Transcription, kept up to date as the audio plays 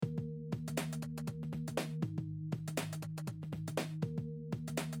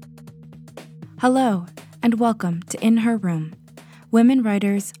Hello, and welcome to In Her Room, women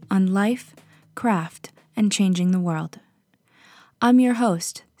writers on life, craft, and changing the world. I'm your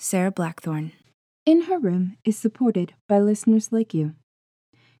host, Sarah Blackthorne. In Her Room is supported by listeners like you.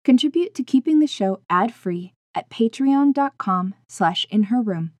 Contribute to keeping the show ad-free at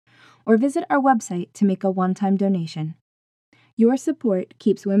patreon.com/inherroom or visit our website to make a one-time donation. Your support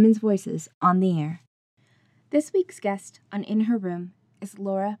keeps women's voices on the air. This week's guest on In Her Room is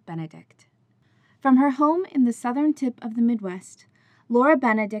Laura Benedict. From her home in the southern tip of the Midwest, Laura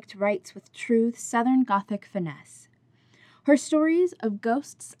Benedict writes with true Southern Gothic finesse. Her stories of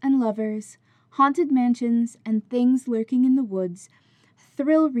ghosts and lovers, haunted mansions, and things lurking in the woods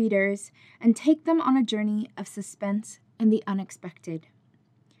thrill readers and take them on a journey of suspense and the unexpected.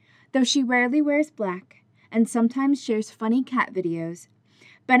 Though she rarely wears black and sometimes shares funny cat videos,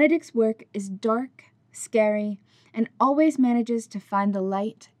 Benedict's work is dark, scary, and always manages to find the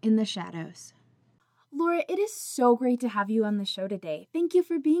light in the shadows. Laura, it is so great to have you on the show today. Thank you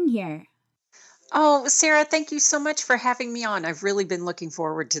for being here. Oh, Sarah, thank you so much for having me on. I've really been looking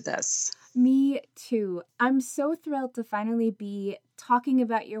forward to this. Me too. I'm so thrilled to finally be talking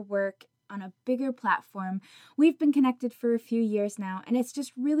about your work on a bigger platform. We've been connected for a few years now, and it's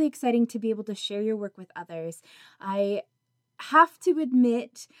just really exciting to be able to share your work with others. I have to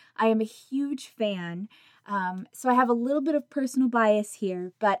admit, I am a huge fan. So I have a little bit of personal bias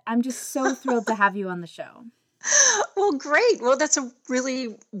here, but I'm just so thrilled to have you on the show. Well, great. Well, that's a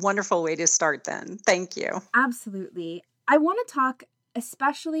really wonderful way to start then. Thank you. Absolutely. I want to talk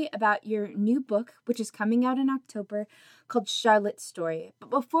especially about your new book, which is coming out in October, called Charlotte's Story. But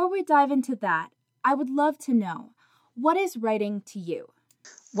before we dive into that, I would love to know, what is writing to you?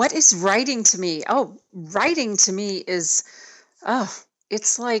 What is writing to me? Oh, writing to me is,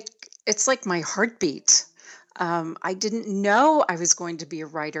 it's like my heartbeat. I didn't know I was going to be a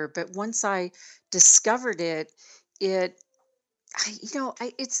writer, but once I discovered it, it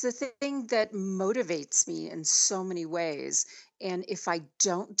it's the thing that motivates me in so many ways. And if I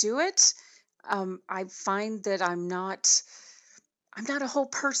don't do it, I find that I'm not a whole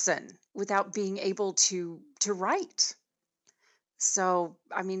person without being able to write. So,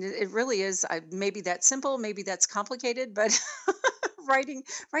 I mean, it really is. Maybe that's simple, maybe that's complicated, but writing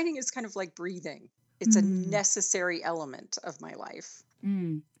writing is kind of like breathing. It's a necessary element of my life.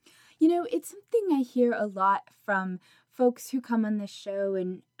 Mm. You know, it's something I hear a lot from folks who come on this show,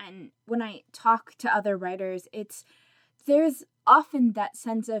 and when I talk to other writers, there's often that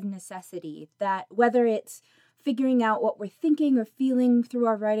sense of necessity, that whether it's figuring out what we're thinking or feeling through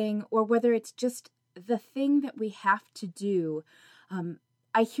our writing, or whether it's just the thing that we have to do,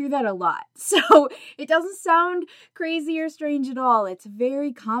 I hear that a lot. So it doesn't sound crazy or strange at all. It's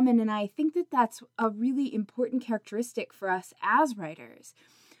very common, and I think that that's a really important characteristic for us as writers,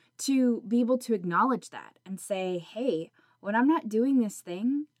 to be able to acknowledge that and say, hey, when I'm not doing this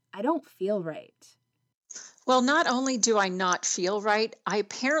thing, I don't feel right. Well, not only do I not feel right, I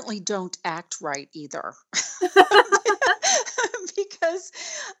apparently don't act right either. Because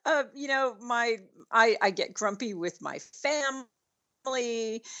I get grumpy with my family,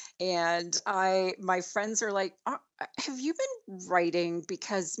 and my friends are like, have you been writing?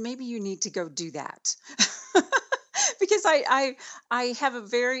 Because maybe you need to go do that. Because I have a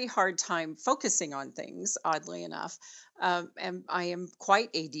very hard time focusing on things, oddly enough. And I am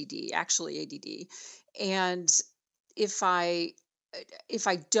quite ADD, actually ADD. And if I if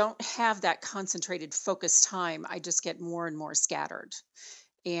I don't have that concentrated focused time, I just get more and more scattered.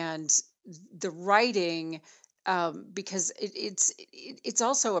 And the writing, because it's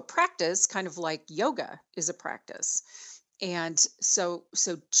also a practice, kind of like yoga is a practice. And so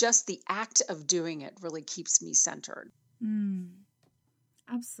just the act of doing it really keeps me centered.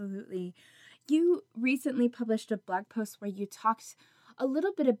 Absolutely. You recently published a blog post where you talked a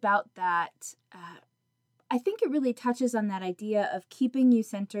little bit about that. I think it really touches on that idea of keeping you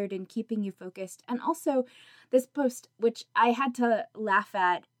centered and keeping you focused. And also this post, which I had to laugh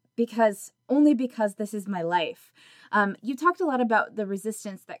at because this is my life. You talked a lot about the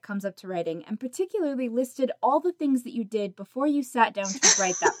resistance that comes up to writing, and particularly listed all the things that you did before you sat down to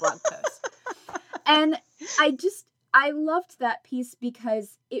write that blog post. And I loved that piece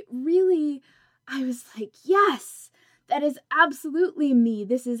because it really, I was like, yes, that is absolutely me.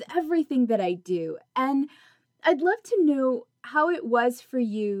 This is everything that I do. And I'd love to know how it was for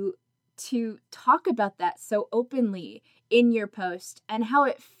you to talk about that so openly in your post, and how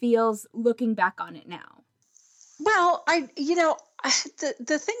it feels looking back on it now. Well,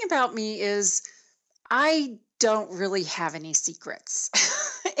 the thing about me is I don't really have any secrets.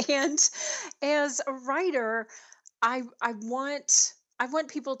 And as a writer, I want I want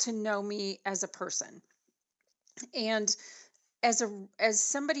people to know me as a person. And as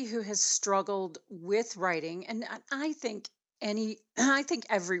somebody who has struggled with writing, and I think I think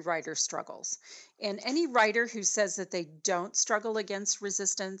every writer struggles. And any writer who says that they don't struggle against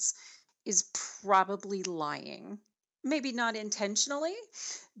resistance is probably lying. Maybe not intentionally,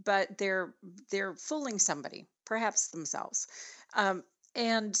 but they're fooling somebody, perhaps themselves. Um,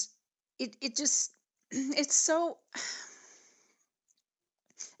 and it just it's so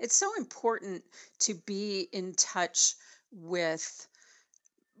important to be in touch with,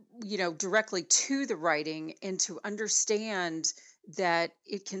 directly to the writing, and to understand that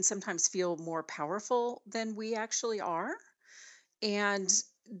it can sometimes feel more powerful than we actually are. And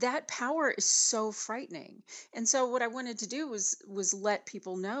that power is so frightening. And so what I wanted to do was let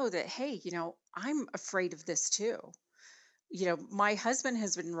people know that, hey, I'm afraid of this too. My husband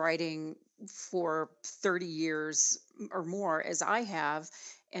has been writing for 30 years or more, as I have,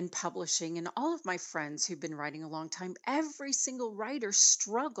 and publishing, and all of my friends who've been writing a long time, every single writer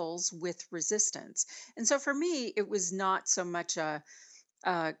struggles with resistance. And so for me, it was not so much a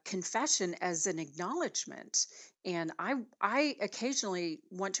confession as an acknowledgement. And I occasionally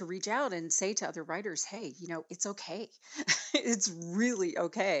want to reach out and say to other writers, hey, it's okay. It's really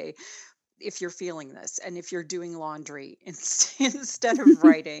okay if you're feeling this, and if you're doing laundry instead of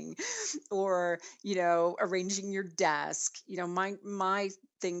writing, or arranging your desk. My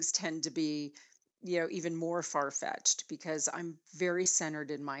things tend to be even more far-fetched, because I'm very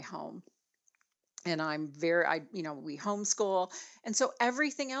centered in my home, and we homeschool, and so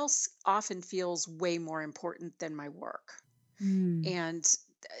everything else often feels way more important than my work. Mm, And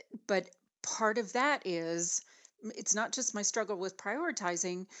but part of that is, it's not just my struggle with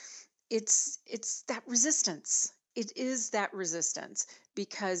prioritizing, it's that resistance. It is that resistance,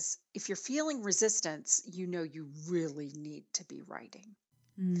 because if you're feeling resistance, you really need to be writing.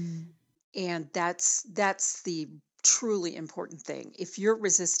 mm. And that's the truly important thing. If you're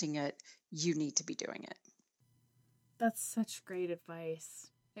resisting it, you need to be doing it. That's such great advice.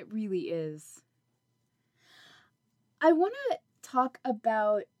 It really is. I want to talk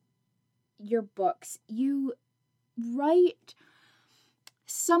about your books. You write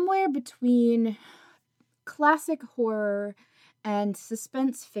somewhere between classic horror and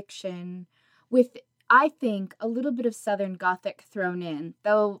suspense fiction with, I think, a little bit of Southern Gothic thrown in,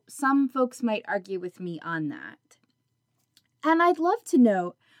 though some folks might argue with me on that. And I'd love to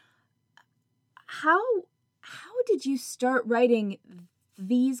know how did you start writing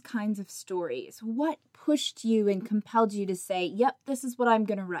these kinds of stories? What pushed you and compelled you to say, "Yep, this is what I'm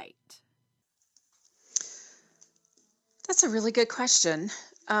going to write"? That's a really good question.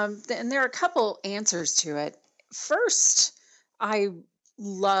 And there are a couple answers to it. First, I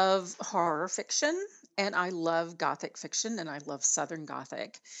love horror fiction, and I love Gothic fiction, and I love Southern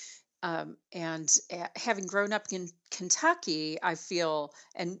Gothic. And having grown up in Kentucky, I feel,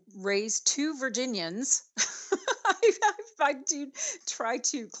 and raised two Virginians, I do try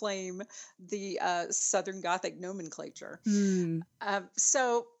to claim the Southern Gothic nomenclature. Hmm.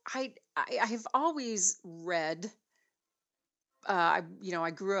 So I have always read. I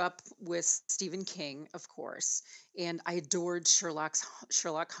grew up with Stephen King, of course, and I adored Sherlock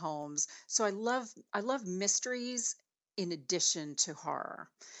Holmes. So I love mysteries in addition to horror.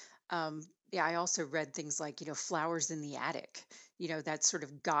 Yeah, I also read things like, Flowers in the Attic, that sort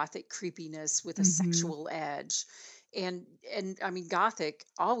of gothic creepiness with a Mm-hmm. sexual edge. And I mean, gothic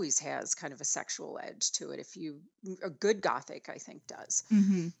always has kind of a sexual edge to it. A good gothic, I think, does.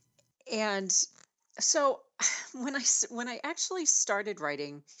 Mm-hmm. And so when I actually started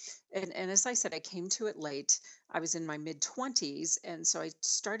writing, and as I said, I came to it late. I was in my mid 20s, and so I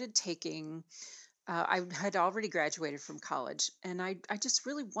started taking. I had already graduated from college, and I just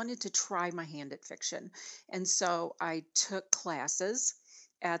really wanted to try my hand at fiction, and so I took classes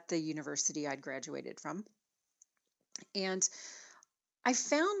at the university I'd graduated from, and I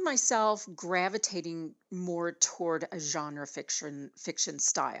found myself gravitating more toward a genre fiction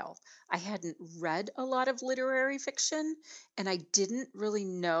style. I hadn't read a lot of literary fiction, and I didn't really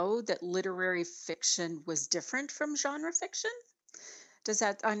know that literary fiction was different from genre fiction.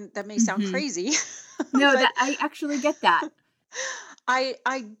 That may sound Mm-hmm. crazy, No, but that I actually get that.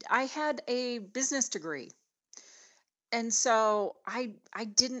 I had a business degree, and so I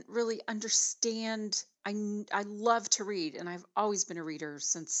didn't really understand. I love to read, and I've always been a reader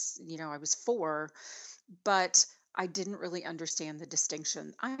since I was 4, but I didn't really understand the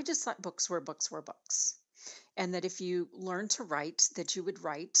distinction. I just thought books were books, and that if you learn to write, that you would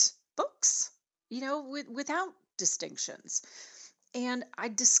write books, without distinctions. And I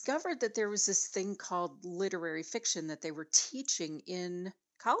discovered that there was this thing called literary fiction that they were teaching in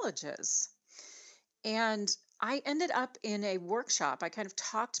colleges. And I ended up in a workshop. I kind of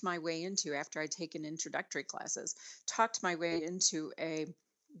talked my way into, after I'd taken introductory classes, talked my way into a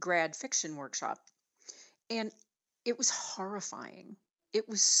grad fiction workshop. And it was horrifying. It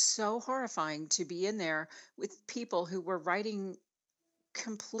was so horrifying to be in there with people who were writing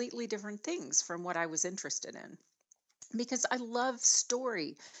completely different things from what I was interested in. Because I love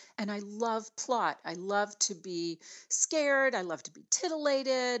story and I love plot. I love to be scared. I love to be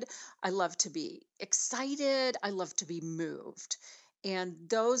titillated. I love to be excited. I love to be moved. And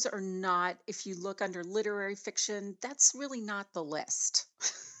those are not, if you look under literary fiction, that's really not the list.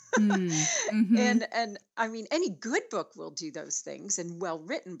 Mm. Mm-hmm. And I mean, any good book will do those things, and well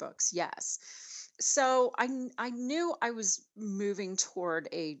written books, yes. So I knew I was moving toward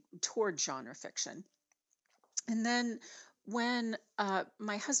genre fiction. And then when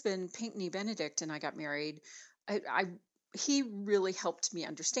my husband, Pinckney Benedict, and I got married, I he really helped me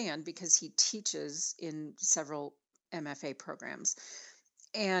understand because he teaches in several MFA programs.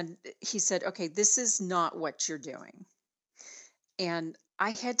 And he said, okay, this is not what you're doing. And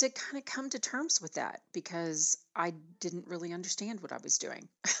I had to kind of come to terms with that because I didn't really understand what I was doing.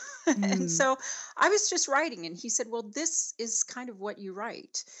 And Mm. so I was just writing, and he said, well, this is kind of what you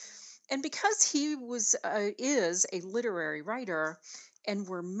write. And because he is a literary writer, and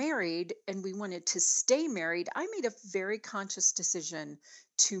we're married and we wanted to stay married, I made a very conscious decision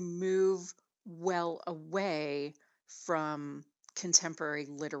to move well away from contemporary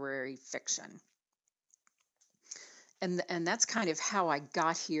literary fiction. And that's kind of how I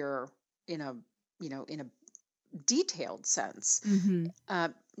got here in a in a detailed sense. Mm-hmm. Uh,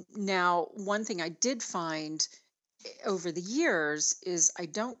 Now, one thing I did find over the years is I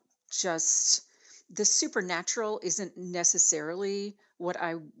don't just the supernatural isn't necessarily what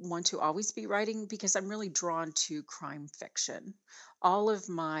I want to always be writing, because I'm really drawn to crime fiction. All of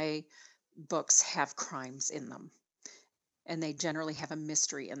my books have crimes in them, and they generally have a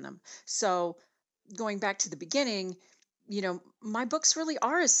mystery in them. So, going back to the beginning, my books really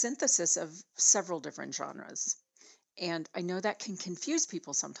are a synthesis of several different genres. And I know that can confuse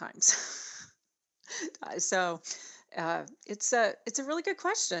people sometimes. So, it's a really good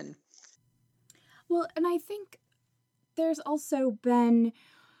question. Well, and I think there's also been,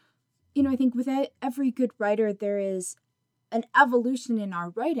 I think with every good writer, there is an evolution in our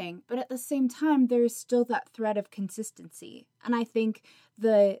writing, but at the same time, there is still that thread of consistency. And I think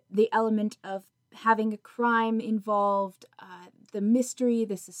the element of having a crime involved, the mystery,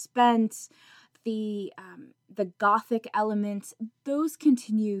 the suspense, the gothic elements, those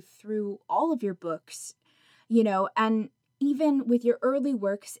continue through all of your books, and even with your early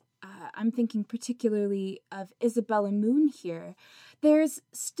works. I'm thinking particularly of Isabella Moon here. There's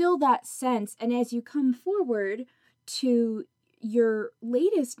still that sense, and as you come forward to your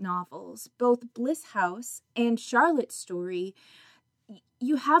latest novels, both Bliss House and Charlotte's Story,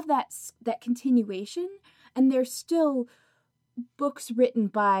 you have that continuation, and they're still books written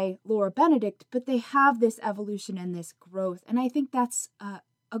by Laura Benedict, but they have this evolution and this growth. And I think that's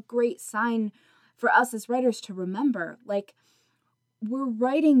a great sign for us as writers to remember. Like, we're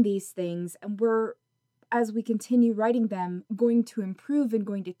writing these things, and as we continue writing them, going to improve and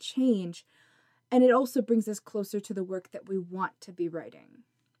going to change. And it also brings us closer to the work that we want to be writing.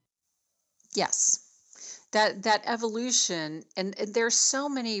 Yes, that evolution, and there's so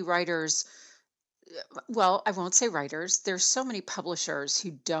many writers. Well, I won't say writers. There's so many publishers who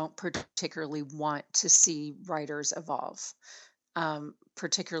don't particularly want to see writers evolve,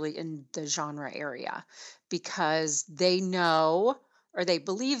 particularly in the genre area, because they know, or they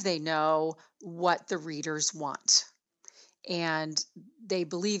believe they know, what the readers want. And they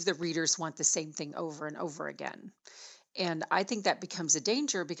believe the readers want the same thing over and over again. And I think that becomes a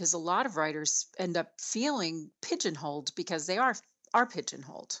danger because a lot of writers end up feeling pigeonholed because they are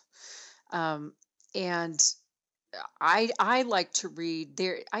pigeonholed. Um, and I like to read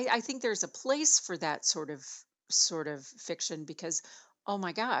there. I think there's a place for that sort of fiction, because oh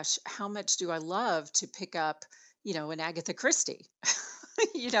my gosh, how much do I love to pick up, an Agatha Christie.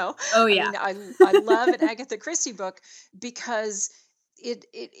 Oh, I yeah. mean, I love an Agatha Christie book because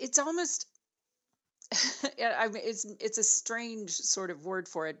it's almost yeah, I mean, it's a strange sort of word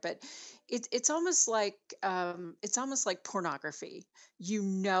for it, but it's almost like pornography. You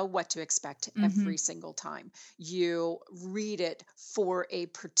know what to expect Mm-hmm. every single time. You read it for a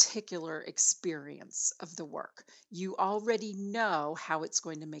particular experience of the work. You already know how it's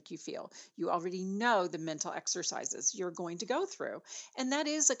going to make you feel. You already know the mental exercises you're going to go through, and that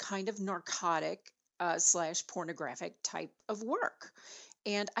is a kind of narcotic slash pornographic type of work.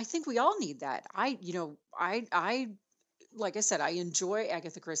 And I think we all need that. I like I said, I enjoy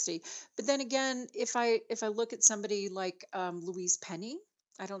Agatha Christie, but then again, if I look at somebody like Louise Penny,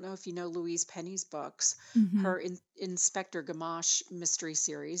 I don't know if you know Louise Penny's books, Mm-hmm. her Inspector Gamache mystery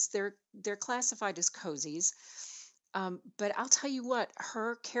series. They're classified as cozies, but I'll tell you what,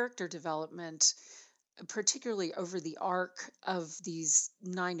 her character development, particularly over the arc of these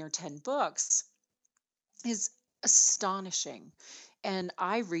 9 or 10 books, is astonishing. And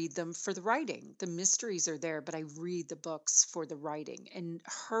I read them for the writing. The mysteries are there, but I read the books for the writing. And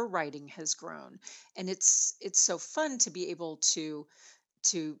her writing has grown. And it's so fun to be able to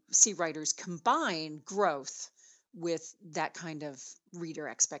see writers combine growth with that kind of reader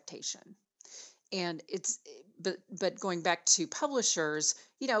expectation. And but going back to publishers,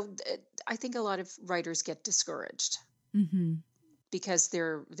 I think a lot of writers get discouraged Mm-hmm. because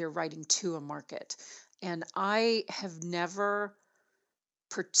they're writing to a market. And I have never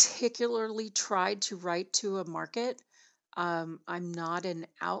particularly tried to write to a market. I'm not an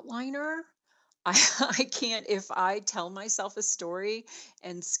outliner. I, I can't, if I tell myself a story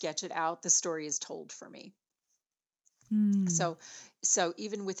and sketch it out, the story is told for me. Mm. So, so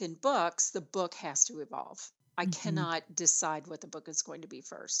even within books, the book has to evolve. I Mm-hmm. cannot decide what the book is going to be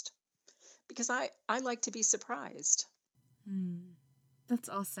first because I like to be surprised. Mm. That's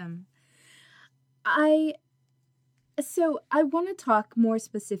awesome. I I want to talk more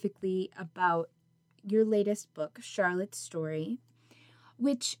specifically about your latest book, Charlotte's Story,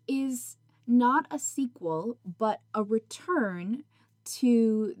 which is not a sequel, but a return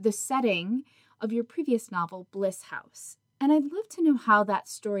to the setting of your previous novel, Bliss House. And I'd love to know how that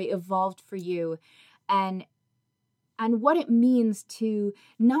story evolved for you and what it means to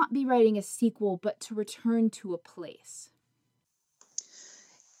not be writing a sequel, but to return to a place.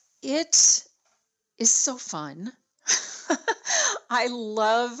 It is so fun. I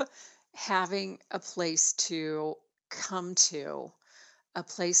love having a place to come to, a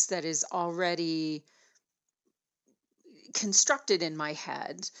place that is already constructed in my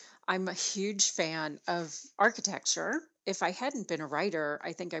head. I'm a huge fan of architecture. If I hadn't been a writer,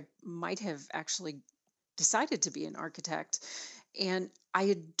 I think I might have actually decided to be an architect. And I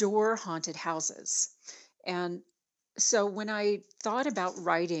adore haunted houses. And so when I thought about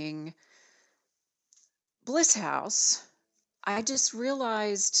writing Bliss House, I just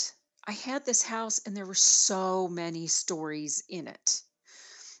realized I had this house and there were so many stories in it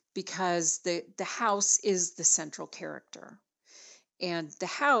because the house is the central character. And the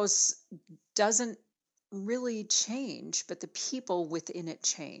house doesn't really change, but the people within it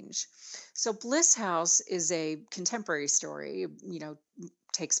change. So Bliss House is a contemporary story,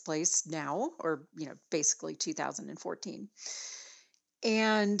 takes place now or, basically 2014.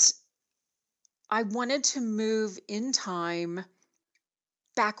 And I wanted to move in time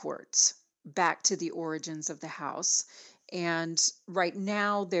backwards, back to the origins of the house. And right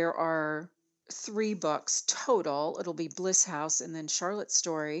now there are 3 books total. It'll be Bliss House and then Charlotte's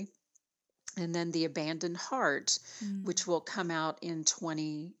Story and then The Abandoned Heart, Mm. which will come out in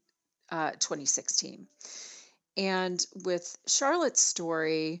 2016. And with Charlotte's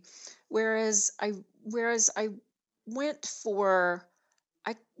Story, whereas I went for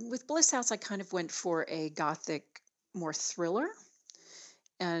I with Bliss House, I kind of went for a gothic, more thriller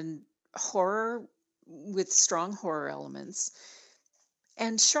and horror with strong horror elements.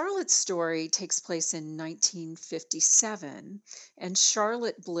 And Charlotte's Story takes place in 1957, and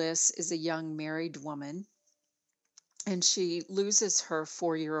Charlotte Bliss is a young married woman, and she loses her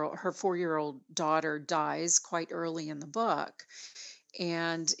 4-year-old daughter dies quite early in the book,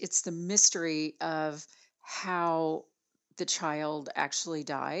 and it's the mystery of how the child actually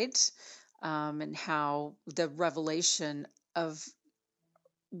died, and how the revelation of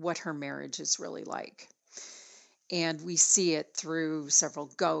what her marriage is really like. And we see it through several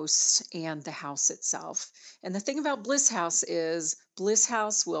ghosts and the house itself. And the thing about Bliss House is Bliss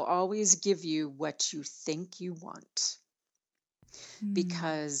House will always give you what you think you want, Mm.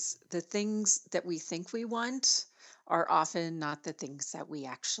 because the things that we think we want are often not the things that we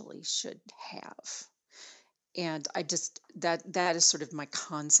actually should have. And I just that is sort of my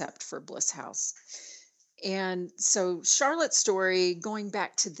concept for Bliss House. And so Charlotte's Story, going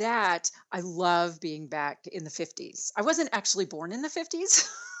back to that, I love being back in the 50s. I wasn't actually born in the 50s,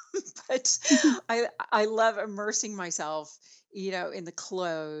 but I love immersing myself, in the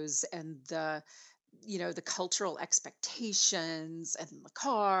clothes and the cultural expectations and the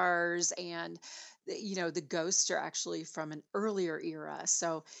cars, and the ghosts are actually from an earlier era.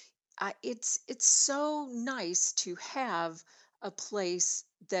 So it's so nice to have a place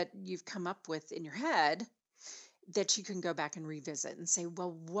that you've come up with in your head that you can go back and revisit and say,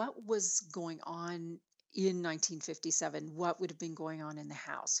 well, what was going on in 1957? What would have been going on in the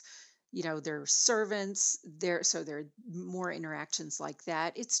house? There are servants there, so there are more interactions like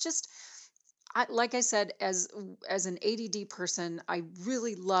that. It's just, like I said, as an ADD person, I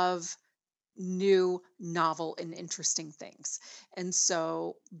really love new, novel, and interesting things. And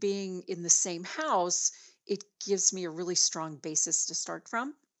so being in the same house, it gives me a really strong basis to start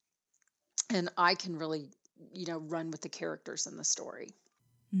from. And I can really, run with the characters in the story.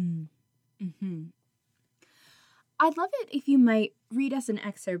 Mm. Hmm. I'd love it if you might read us an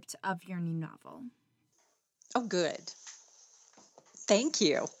excerpt of your new novel. Oh, good. Thank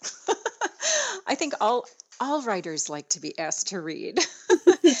you. I think all writers like to be asked to read.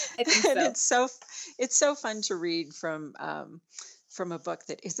 I think And so. it's so fun to read from a book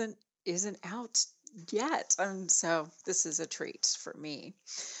that isn't out yet. So this is a treat for me.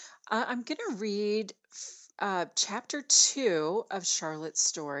 I'm going to read chapter 2 of Charlotte's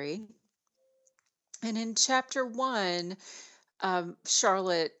story. And in chapter 1,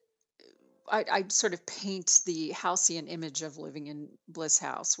 Charlotte, I sort of paint the halcyon image of living in Bliss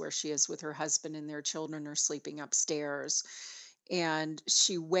House, where she is with her husband and their children are sleeping upstairs. And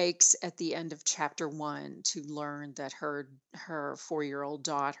she wakes at the end of chapter 1 to learn that her 4-year-old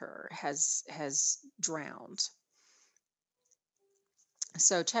daughter has drowned.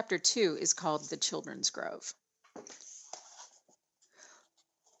 So chapter 2 is called The Children's Grove.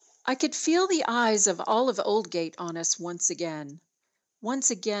 I could feel the eyes of all of Oldgate on us once again. Once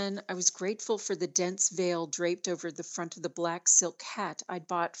again, I was grateful for the dense veil draped over the front of the black silk hat I'd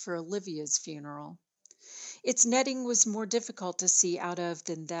bought for Olivia's funeral. Its netting was more difficult to see out of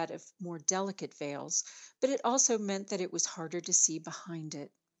than that of more delicate veils, but it also meant that it was harder to see behind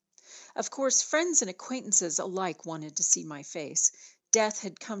it. Of course, friends and acquaintances alike wanted to see my face. Death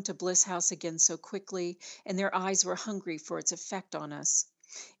had come to Bliss House again so quickly, and their eyes were hungry for its effect on us.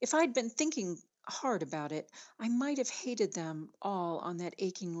 If I'd been thinking hard about it, I might have hated them all on that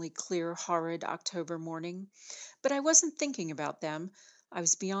achingly clear, horrid October morning. But I wasn't thinking about them. I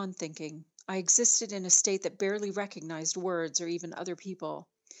was beyond thinking. I existed in a state that barely recognized words or even other people.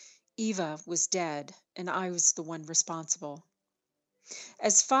 Eva was dead, and I was the one responsible.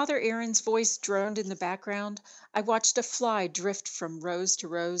 As Father Aaron's voice droned in the background, I watched a fly drift from rose to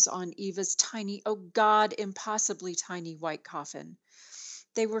rose on Eva's tiny, oh God, impossibly tiny white coffin.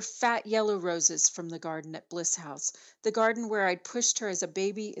 They were fat yellow roses from the garden at Bliss House, the garden where I'd pushed her as a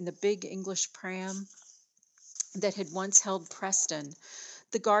baby in the big English pram that had once held Preston,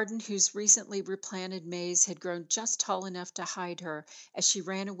 the garden whose recently replanted maze had grown just tall enough to hide her as she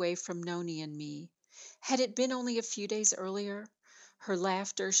ran away from Noni and me. Had it been only a few days earlier? Her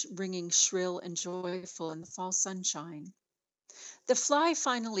laughter ringing shrill and joyful in the fall sunshine. The fly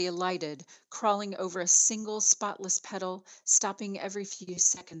finally alighted, crawling over a single spotless petal, stopping every few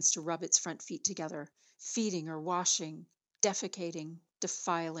seconds to rub its front feet together, feeding or washing, defecating,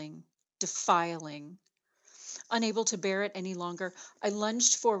 defiling. Unable to bear it any longer, I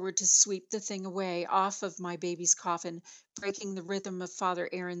lunged forward to sweep the thing away off of my baby's coffin, breaking the rhythm of Father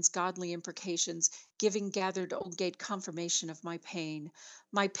Aaron's godly imprecations, giving gathered Oldgate confirmation of my pain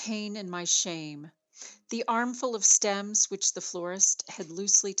and my shame. The armful of stems, which the florist had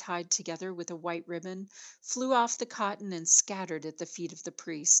loosely tied together with a white ribbon, flew off the cotton and scattered at the feet of the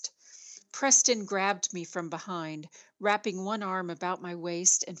priest. Preston grabbed me from behind, wrapping one arm about my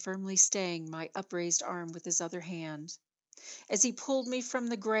waist and firmly staying my upraised arm with his other hand. As he pulled me from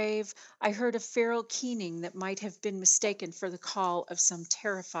the grave, I heard a feral keening that might have been mistaken for the call of some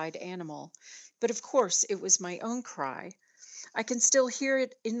terrified animal. But of course it was my own cry. I can still hear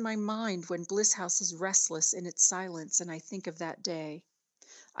it in my mind when Bliss House is restless in its silence and I think of that day.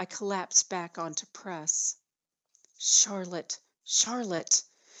 I collapse back onto Press. Charlotte, Charlotte.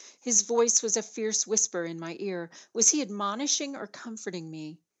 His voice was a fierce whisper in my ear. Was he admonishing or comforting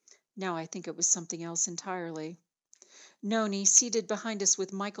me? Now I think it was something else entirely. Noni, seated behind us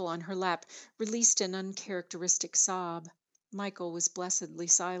with Michael on her lap, released an uncharacteristic sob. Michael was blessedly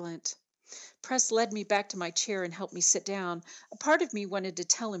silent. Press led me back to my chair and helped me sit down. A part of me wanted to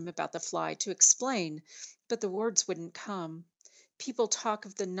tell him about the fly, to explain, but the words wouldn't come. People talk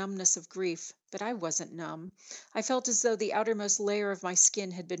of the numbness of grief, but I wasn't numb. I felt as though the outermost layer of my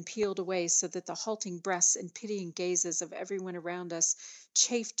skin had been peeled away so that the halting breaths and pitying gazes of everyone around us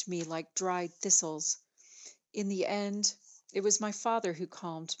chafed me like dried thistles. In the end, it was my father who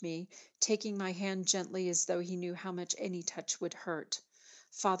calmed me, taking my hand gently as though he knew how much any touch would hurt.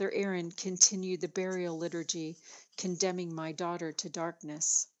 Father Aaron continued the burial liturgy, condemning my daughter to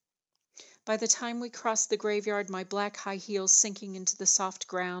darkness. By the time we crossed the graveyard, my black high heels sinking into the soft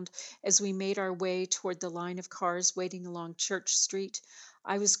ground as we made our way toward the line of cars waiting along Church Street,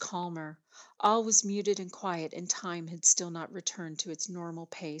 I was calmer. All was muted and quiet, and time had still not returned to its normal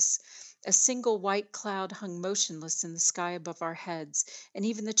pace. A single white cloud hung motionless in the sky above our heads, and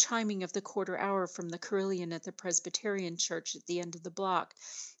even the chiming of the quarter hour from the carillon at the Presbyterian church at the end of the block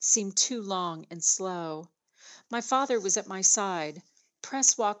seemed too long and slow. My father was at my side.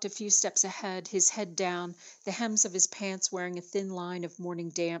 Press walked a few steps ahead, his head down, the hems of his pants wearing a thin line of morning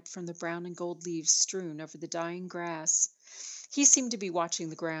damp from the brown and gold leaves strewn over the dying grass. He seemed to be watching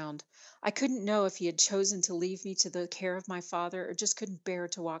the ground. I couldn't know if he had chosen to leave me to the care of my father or just couldn't bear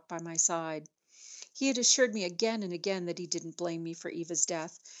to walk by my side. He had assured me again and again that he didn't blame me for Eva's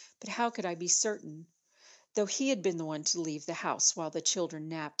death, but how could I be certain? Though he had been the one to leave the house while the children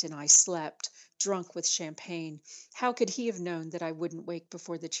napped and I slept, drunk with champagne, how could he have known that I wouldn't wake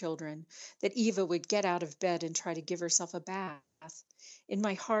before the children, that Eva would get out of bed and try to give herself a bath? In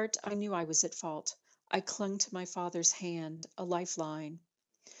my heart, I knew I was at fault. I clung to my father's hand, a lifeline.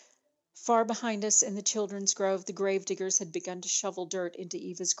 Far behind us in the children's grove, the gravediggers had begun to shovel dirt into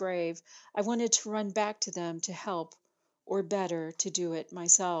Eva's grave. I wanted to run back to them to help, or better, to do it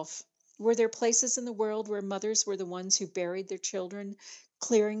myself. Were there places in the world where mothers were the ones who buried their children,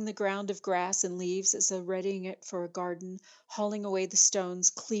 clearing the ground of grass and leaves as though readying it for a garden, hauling away the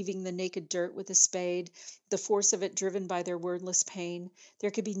stones, cleaving the naked dirt with a spade, the force of it driven by their wordless pain? There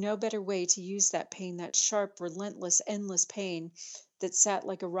could be no better way to use that pain, that sharp, relentless, endless pain that sat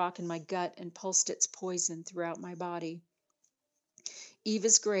like a rock in my gut and pulsed its poison throughout my body.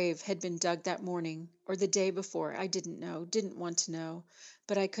 Eva's grave had been dug that morning, or the day before. I didn't know, didn't want to know,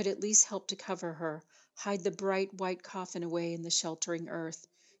 but I could at least help to cover her, hide the bright white coffin away in the sheltering earth.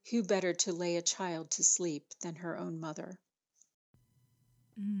 Who better to lay a child to sleep than her own mother?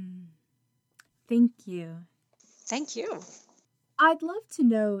 Thank you. Thank you. I'd love to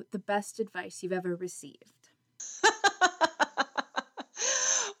know the best advice you've ever received.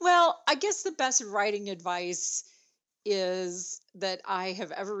 Well, I guess the best writing advice is that I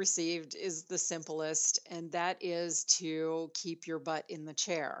have ever received is the simplest, and that is to keep your butt in the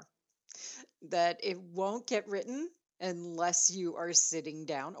chair. That it won't get written unless you are sitting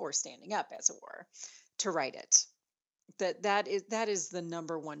down or standing up, as it were, to write it. That is the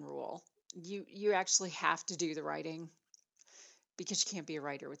number one rule. You actually have to do the writing because you can't be a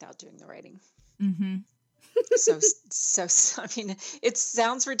writer without doing the writing. Mm-hmm. So I mean, it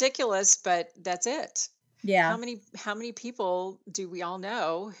sounds ridiculous, but that's it. Yeah. How many people do we all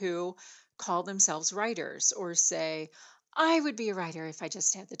know who call themselves writers or say, I would be a writer if I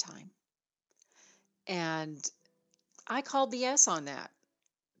just had the time? And I call BS on that.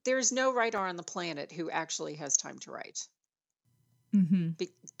 There's no writer on the planet who actually has time to write Mm-hmm.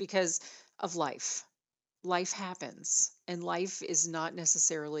 because of life. Life happens, and life is not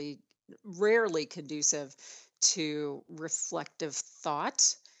necessarily, rarely conducive to reflective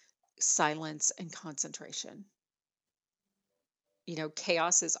thought, silence, and concentration.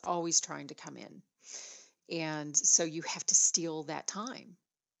 Chaos is always trying to come in. And so you have to steal that time.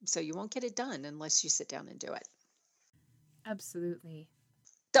 So you won't get it done unless you sit down and do it. Absolutely.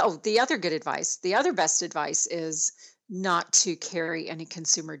 Oh, the other good advice, the other best advice is not to carry any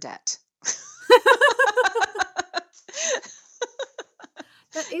consumer debt.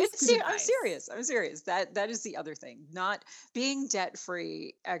 That is good I'm advice. serious. That is the other thing. Not being debt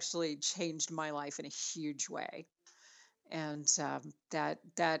free actually changed my life in a huge way, and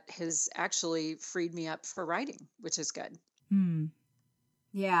that has actually freed me up for writing, which is good.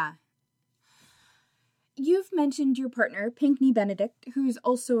 Yeah. You've mentioned your partner, Pinkney Benedict, who's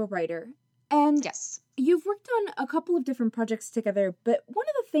also a writer. And Yes. you've worked on a couple of different projects together, but one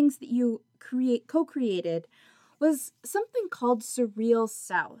of the things that you co-created was something called Surreal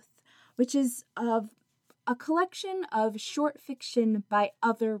South, which is a collection of short fiction by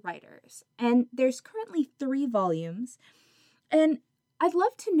other writers. And there's currently 3 volumes. And I'd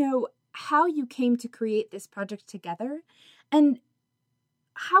love to know how you came to create this project together and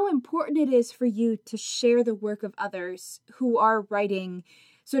how important it is for you to share the work of others who are writing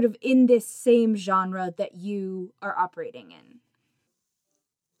sort of in this same genre that you are operating in.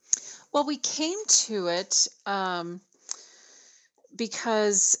 Well, we came to it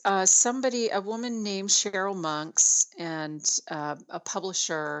because a woman named Cheryl Monks, and a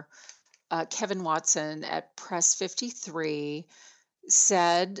publisher, Kevin Watson at Press 53,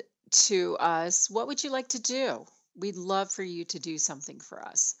 said to us, "What would you like to do? We'd love for you to do something for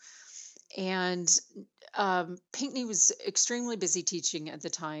us." And Pinkney was extremely busy teaching at the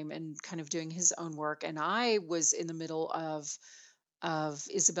time and kind of doing his own work. And I was in the middle of of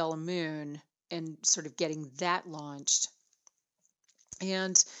Isabella Moon and sort of getting that launched.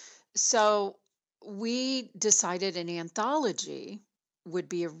 And so we decided an anthology would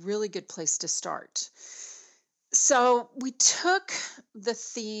be a really good place to start. So we took the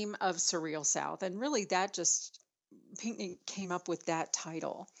theme of Surreal South, and really that just Pinckney came up with that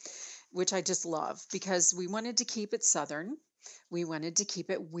title, which I just love because we wanted to keep it Southern. We wanted to keep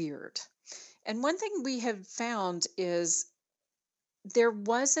it weird. And one thing we have found is there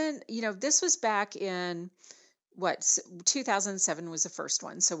wasn't, this was back in 2007 was the first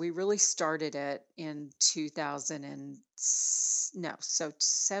one. So we really started it in 2000 and no, so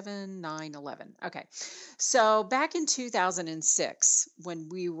 7, 9, 11. Okay. So back in 2006, when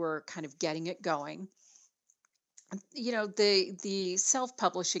we were kind of getting it going, the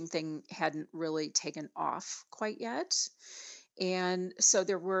self-publishing thing hadn't really taken off quite yet. And so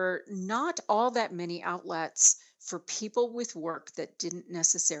there were not all that many outlets for people with work that didn't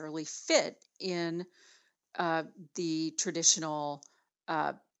necessarily fit in uh, the traditional,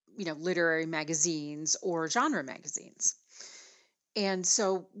 uh, literary magazines or genre magazines. And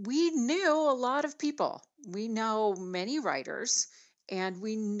so we knew a lot of people. We know many writers, and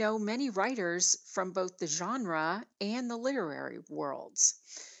we know many writers from both the genre and the literary worlds.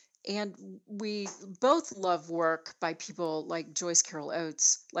 And we both love work by people like Joyce Carol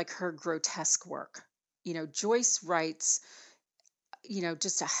Oates, like her grotesque work. Joyce writes,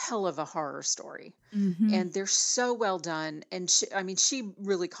 just a hell of a horror story. Mm-hmm. And they're so well done. And she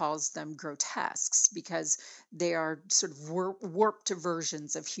really calls them grotesques because they are sort of warped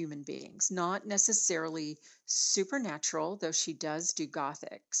versions of human beings, not necessarily supernatural, though she does do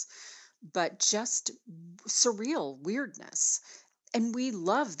gothics, but just surreal weirdness. And we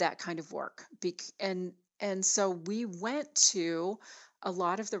love that kind of work. And so we went to a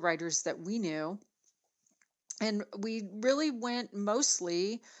lot of the writers that we knew, and we really went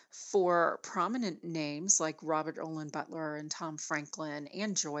mostly for prominent names like Robert Olin Butler and Tom Franklin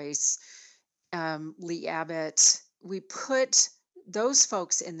and Joyce, Lee Abbott. We put those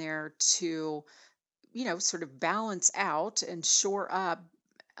folks in there to, sort of balance out and shore up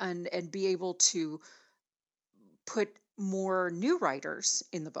and be able to put more new writers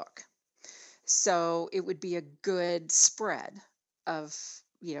in the book. So it would be a good spread of,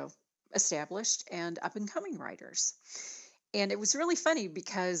 established and up and coming writers. And it was really funny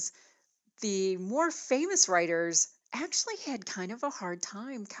because the more famous writers actually had kind of a hard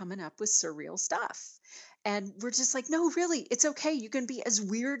time coming up with surreal stuff. And we're just like, no, really, it's okay. You can be as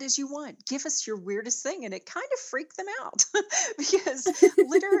weird as you want. Give us your weirdest thing. And it kind of freaked them out because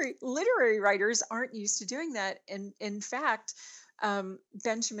literary writers aren't used to doing that. And in fact,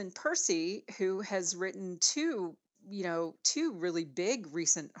 Benjamin Percy, who has written two really big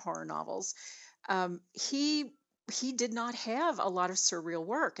recent horror novels, he did not have a lot of surreal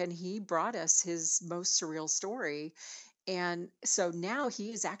work, and he brought us his most surreal story. And so now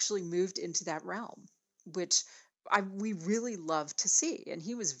he has actually moved into that realm, which we really love to see. And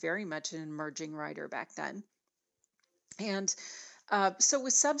he was very much an emerging writer back then. And so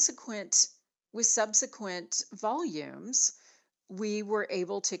with subsequent volumes, we were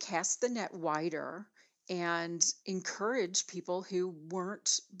able to cast the net wider and encourage people who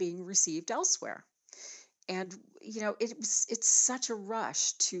weren't being received elsewhere. And it's such a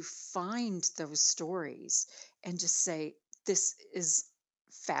rush to find those stories and just say, this is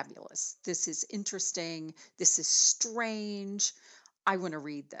fabulous, this is interesting, this is strange, I want to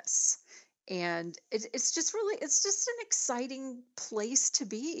read this. And it's just an exciting place to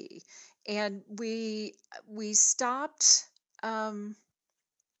be. And we stopped,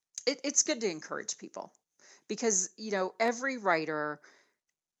 it's good to encourage people because every writer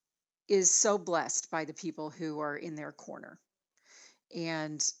is so blessed by the people who are in their corner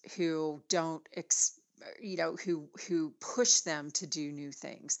and who don't who push them to do new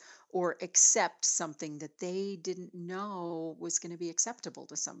things or accept something that they didn't know was going to be acceptable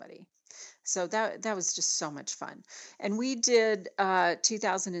to somebody. So that was just so much fun. And we did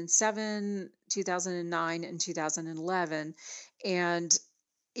 2007, 2009, and 2011, and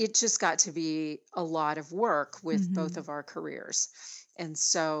it just got to be a lot of work with both Mm-hmm. of our careers. And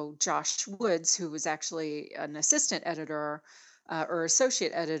so Josh Woods, who was actually an assistant editor or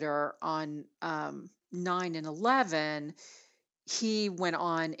associate editor on 9 and 11, he went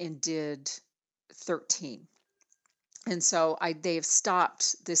on and did 13. And so they've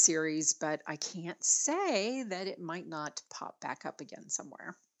stopped the series, but I can't say that it might not pop back up again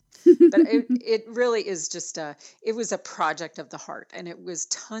somewhere. But it really is it was a project of the heart, and it was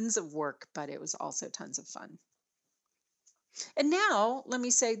tons of work, but it was also tons of fun. And now, let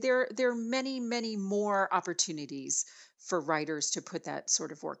me say, there are many, many more opportunities for writers to put that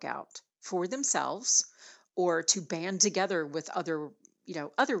sort of work out for themselves or to band together with other,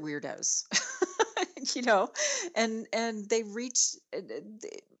 other weirdos. you know, and they reach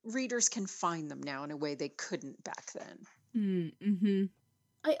readers can find them now in a way they couldn't back then. Mm-hmm.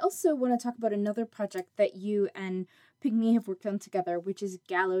 I also want to talk about another project that you and Pygmy have worked on together, which is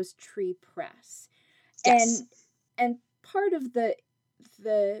Gallows Tree Press. Yes. And and part of the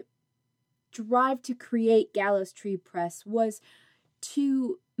drive to create Gallows Tree Press was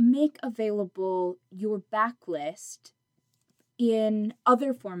to make available your backlist in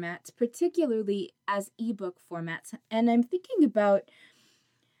other formats, particularly as ebook formats. And I'm thinking about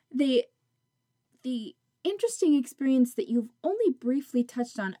the the interesting experience that you've only briefly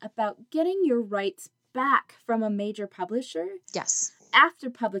touched on about getting your rights back from a major publisher Yes. after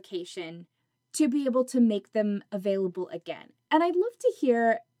publication to be able to make them available again. And I'd love to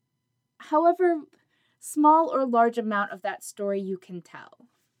hear, however small or large amount of that story you can tell.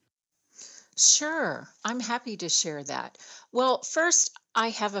 Sure. I'm happy to share that. Well, first, I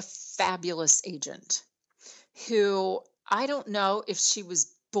have a fabulous agent who, I don't know if she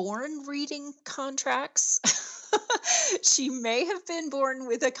was born reading contracts. She may have been born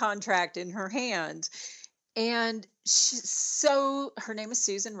with a contract in her hand. And her name is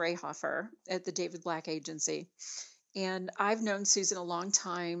Susan Rayhofer at the David Black Agency. And I've known Susan a long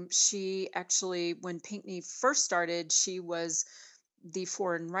time. She actually, when Pinckney first started, she was the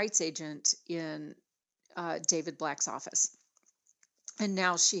foreign rights agent in David Black's office. And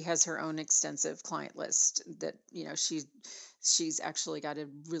now she has her own extensive client list that, she's actually got a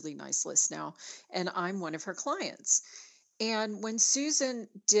really nice list now. And I'm one of her clients. And when Susan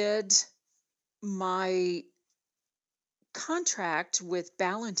did my contract with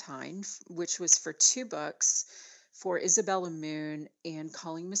Ballantine, which was for two books for Isabella Moon and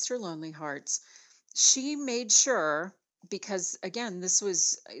Calling Mr. Lonely Hearts, she made sure, because again, this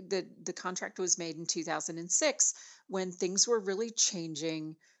was the contract was made in 2006 when things were really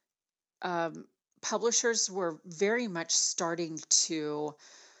changing. um, Publishers were very much starting to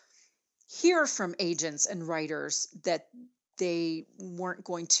hear from agents and writers that they weren't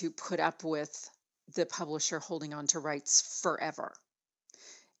going to put up with the publisher holding on to rights forever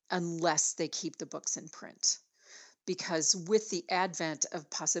unless they keep the books in print. Because with the advent of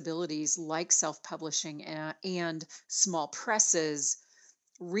possibilities like self publishing and small presses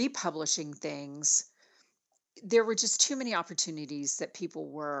republishing things, there were just too many opportunities that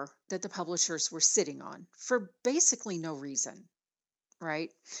the publishers were sitting on for basically no reason,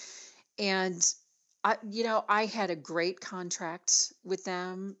 right? And I had a great contract with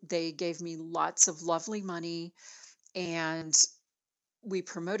them. They gave me lots of lovely money, and we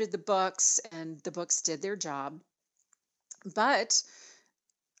promoted the books, and the books did their job. But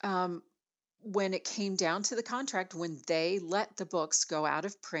um, when it came down to the contract, when they let the books go out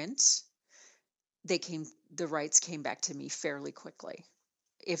of print, the rights came back to me fairly quickly.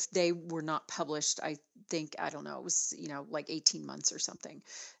 If they were not published, I think, I don't know, it was, like 18 months or something,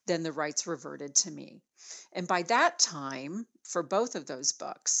 then the rights reverted to me. And by that time, for both of those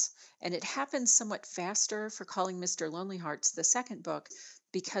books, and it happened somewhat faster for Calling Mr. Lonely Hearts, the second book,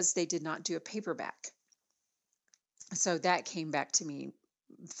 because they did not do a paperback. So that came back to me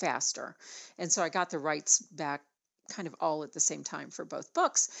faster. And so I got the rights back kind of all at the same time for both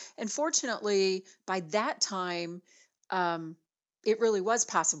books. And fortunately, by that time, um, it really was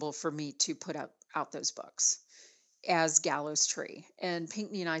possible for me to put out those books as Gallows Tree. And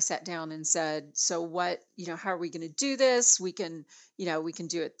Pinckney and I sat down and said, so what, how are we going to do this? We can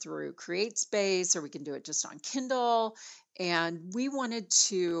do it through CreateSpace, or we can do it just on Kindle. And we wanted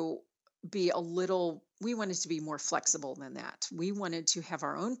to be more flexible than that. We wanted to have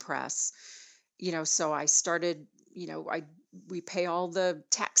our own press, so I started, we pay all the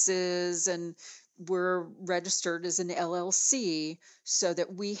taxes, and we're registered as an LLC so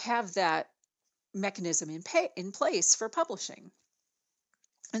that we have that mechanism in place for publishing.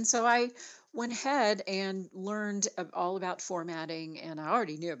 And so I went ahead and learned all about formatting, and I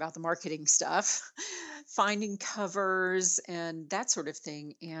already knew about the marketing stuff, finding covers and that sort of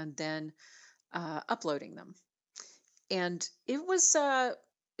thing, and then uploading them. And it was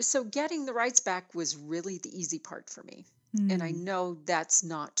so getting the rights back was really the easy part for me. And I know that's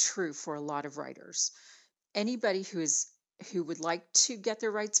not true for a lot of writers. Anybody who would like to get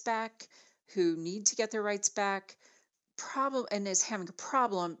their rights back, who need to get their rights back, and is having a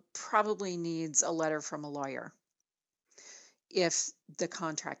problem, probably needs a letter from a lawyer if the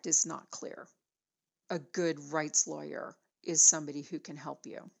contract is not clear. A good rights lawyer is somebody who can help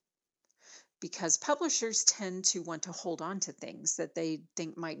you. because publishers tend to want to hold on to things that they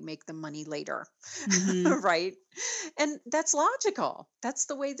think might make them money later. Mm-hmm. Right? And that's logical. That's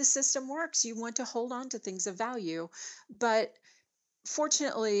the way the system works. You want to hold on to things of value. But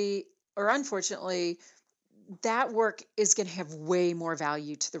fortunately or unfortunately, that work is going to have way more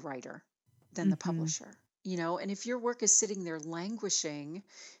value to the writer than the Mm-hmm. publisher. And if your work is sitting there languishing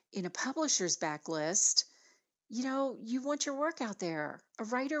in a publisher's backlist, you want your work out there. A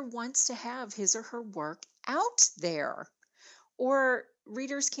writer wants to have his or her work out there, or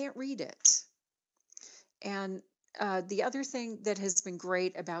readers can't read it. And the other thing that has been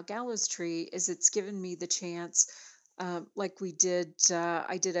great about Gallows Tree is it's given me the chance, like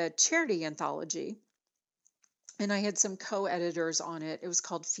I did a charity anthology, and I had some co-editors on it. It was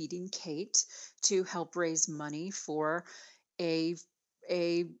called Feeding Kate, to help raise money for a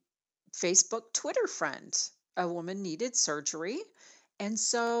a Facebook Twitter friend. A woman needed surgery, and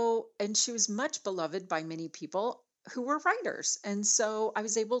she was much beloved by many people who were writers. And so I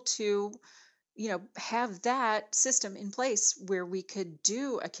was able to, have that system in place where we could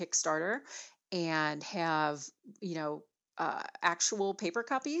do a Kickstarter and have, actual paper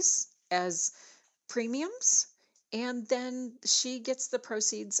copies as premiums. And then she gets the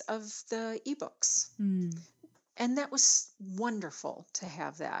proceeds of the ebooks. Mm. And that was wonderful to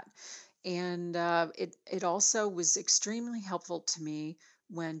have that. And it also was extremely helpful to me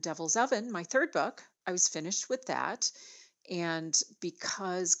when Devil's Oven, my third book, I was finished with that. And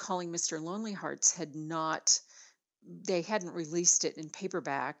because Calling Mr. Lonely Hearts they hadn't released it in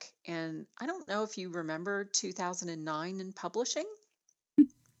paperback. And I don't know if you remember 2009 in publishing.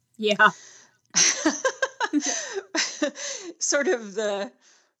 Yeah. Sort of the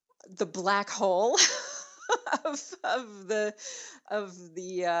black hole of the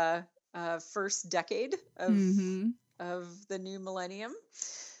first decade Mm-hmm. of the new millennium.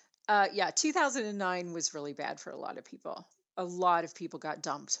 Yeah, 2009 was really bad for a lot of people. A lot of people got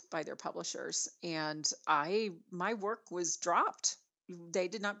dumped by their publishers, and my work was dropped. They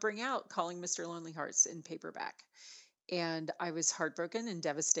did not bring out Calling Mr. Lonely Hearts in paperback, and I was heartbroken and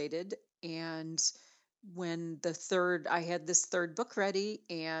devastated. And when I had this third book ready,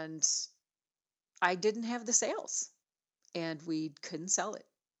 and I didn't have the sales, and we couldn't sell it.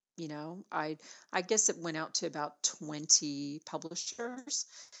 I guess it went out to about 20 publishers,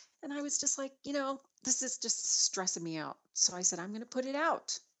 and I was just like, this is just stressing me out. So I said, I'm going to put it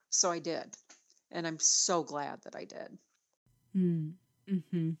out. So I did. And I'm so glad that I did.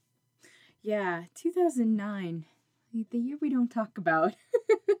 Mm-hmm. Yeah, 2009, the year we don't talk about.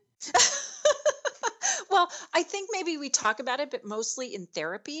 Well, I think maybe we talk about it, but mostly in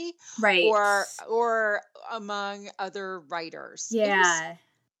therapy, Right. or among other writers. Yeah.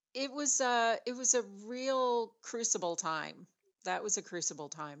 It was a real crucible time. That was a crucible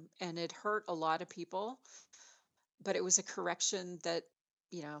time, and it hurt a lot of people, but it was a correction that,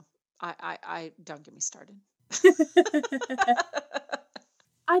 I don't get me started.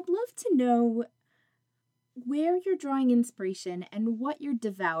 I'd love to know where you're drawing inspiration and what you're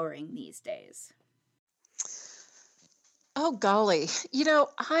devouring these days. Oh golly.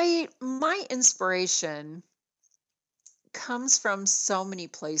 My inspiration comes from so many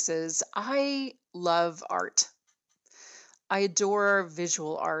places. I love art. I adore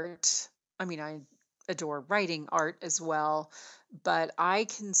visual art. I mean, I adore writing art as well, but I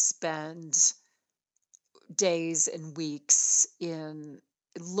can spend days and weeks in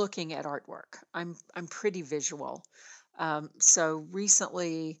looking at artwork. I'm pretty visual. So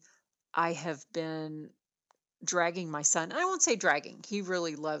recently I have been dragging my son. I won't say dragging. He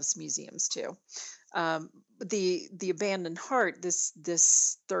really loves museums too. The Abandoned Heart,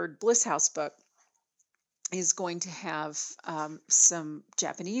 this third Bliss House book, is going to have some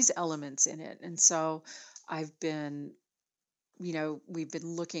Japanese elements in it, and so I've been, we've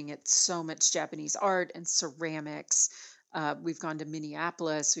been looking at so much Japanese art and ceramics. We've gone to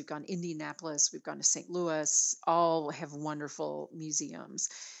Minneapolis, we've gone to Indianapolis, we've gone to St. Louis. All have wonderful museums,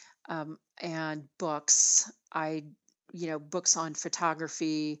 and books. Books on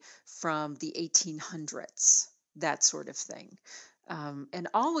photography from the 1800s, that sort of thing. And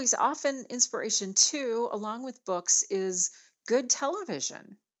always, often inspiration too, along with books, is good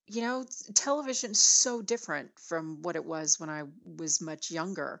television. Television is so different from what it was when I was much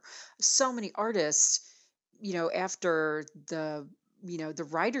younger. So many artists, after the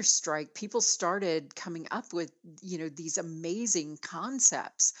writer's strike, people started coming up with, these amazing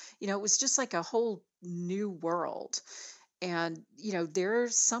concepts. It was just like a whole new world. And,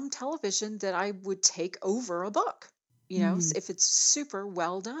 there's some television that I would take over a book, if it's super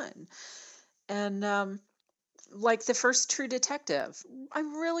well done. And like the first True Detective. I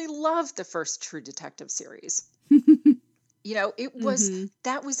really loved the first True Detective series. It was Mm-hmm.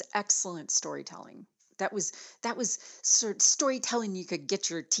 that was excellent storytelling. That was that was sort of storytelling you could get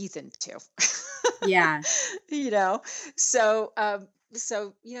your teeth into. Yeah. you know, so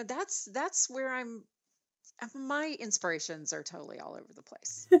that's where my inspirations are totally all over the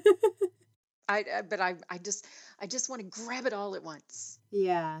place. But I just want to grab it all at once.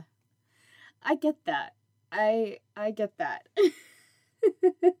 Yeah. I get that. I get that.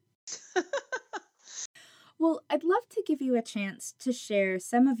 Well, I'd love to give you a chance to share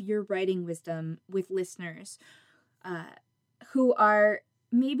some of your writing wisdom with listeners uh, who are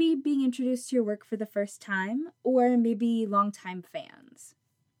maybe being introduced to your work for the first time or maybe longtime fans.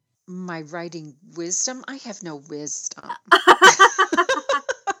 My writing wisdom, I have no wisdom. I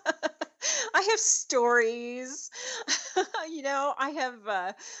have stories. I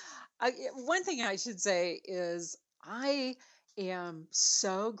have one thing I should say is I am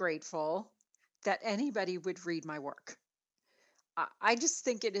so grateful that anybody would read my work. I just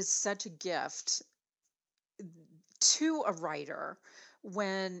think it is such a gift to a writer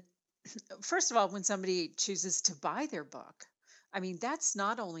when, first of all, when somebody chooses to buy their book. I mean, that's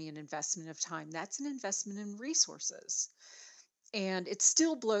not only an investment of time, that's an investment in resources. And it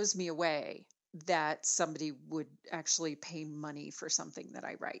still blows me away that somebody would actually pay money for something that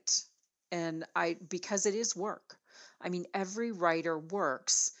I write. Because it is work. I mean, every writer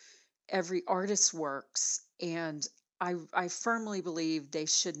works, every artist works, and I firmly believe they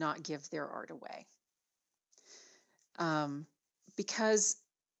should not give their art away. Um, because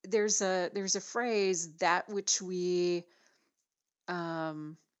there's a phrase,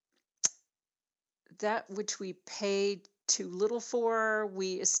 um, that which we pay too little for,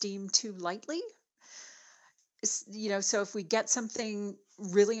 we esteem too lightly. So if we get something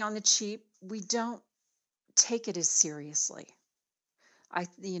really on the cheap, we don't take it as seriously.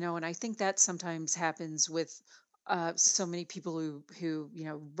 And I think that sometimes happens with so many people who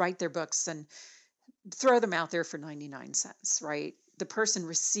write their books and throw them out there for 99 cents, right? The person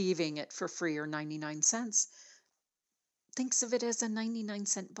receiving it for free or 99 cents thinks of it as a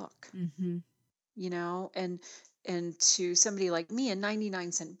 99-cent book, Mm-hmm. and to somebody like me, a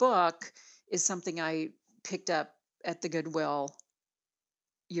 99-cent book is something I picked up at the Goodwill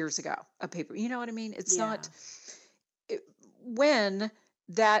years ago, a paper. You know what I mean? It's Yeah. not it, when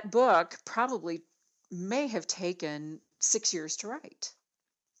that book probably may have taken 6 years to write.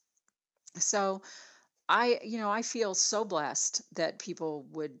 So I feel so blessed that people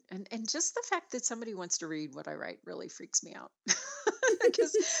would, and just the fact that somebody wants to read what I write really freaks me out.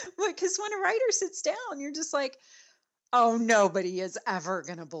 Because when a writer sits down, you're just like, oh, nobody is ever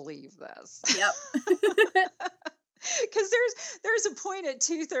going to believe this. Yep. Because there's a point at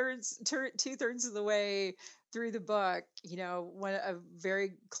two thirds of the way through the book, when a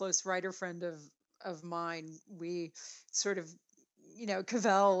very close writer friend of mine, we sort of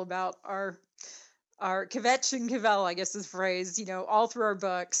cavell about our kvetch and cavell, I guess is the phrase, all through our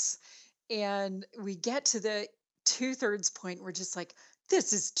books. And we get to the two-thirds point, we're just like,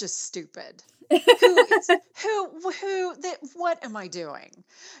 this is just stupid. What am I doing?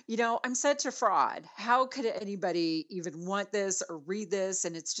 I'm such a fraud. How could anybody even want this or read this?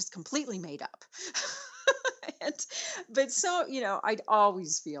 And it's just completely made up. and, but so, I'd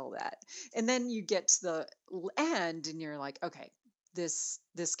always feel that. And then you get to the end and you're like, okay, this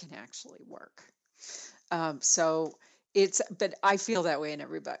can actually work. So but I feel that way in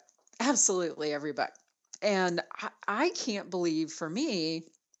every book, absolutely every book. And I can't believe, for me,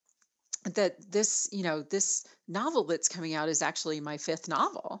 that this novel that's coming out is actually my fifth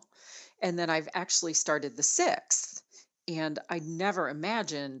novel, and then I've actually started the sixth, and I never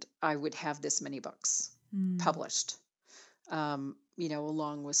imagined I would have this many books Mm. published,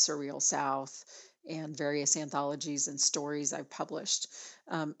 along with Surreal South and various anthologies and stories I've published.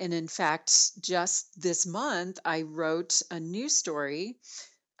 And in fact, just this month, I wrote a new story.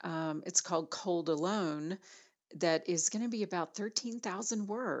 It's called Cold Alone, that is going to be about 13,000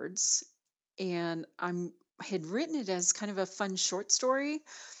 words. And had written it as kind of a fun short story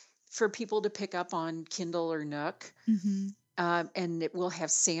for people to pick up on Kindle or Nook. Mm-hmm. And it will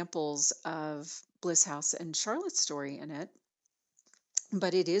have samples of Bliss House and Charlotte's story in it.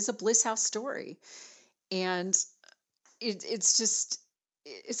 But it is a Bliss House story. And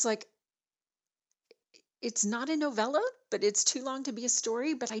it's like, it's not a novella, but it's too long to be a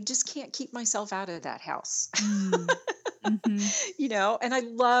story, but I just can't keep myself out of that house. Mm. Mm-hmm. And I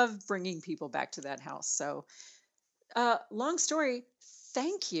love bringing people back to that house. So, long story,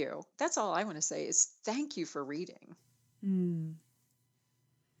 thank you. That's all I want to say is thank you for reading. Mm.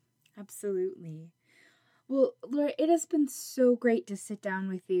 Absolutely. Well, Laura, it has been so great to sit down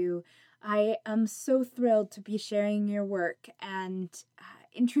with you. I am so thrilled to be sharing your work and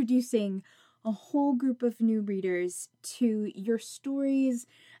introducing a whole group of new readers to your stories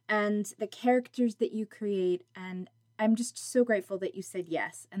and the characters that you create. And I'm just so grateful that you said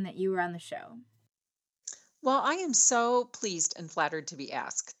yes and that you were on the show. Well, I am so pleased and flattered to be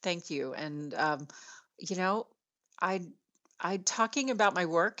asked. Thank you. And you know, I I talking about my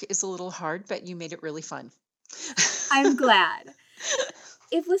work is a little hard, but you made it really fun. I'm glad.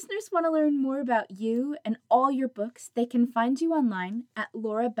 If listeners want to learn more about you and all your books, they can find you online at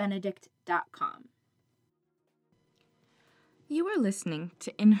laurabenedict.com. You are listening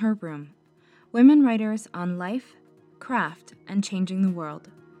to In Her Room, women writers on life, craft, and changing the world.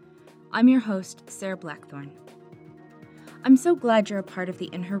 I'm your host, Sarah Blackthorne. I'm so glad you're a part of the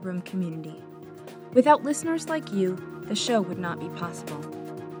In Her Room community. Without listeners like you, the show would not be possible.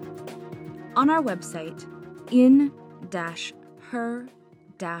 On our website,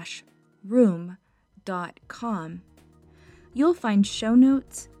 in-her-room.com, you'll find show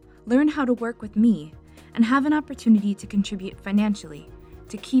notes, learn how to work with me, and have an opportunity to contribute financially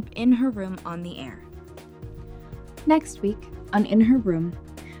to keep In Her Room on the air. Next week on In Her Room,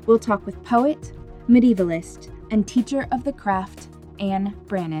 we'll talk with poet, medievalist, and teacher of the craft, Anne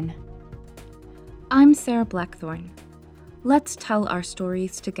Brannan. I'm Sarah Blackthorne. Let's tell our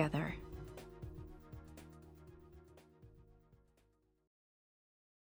stories together.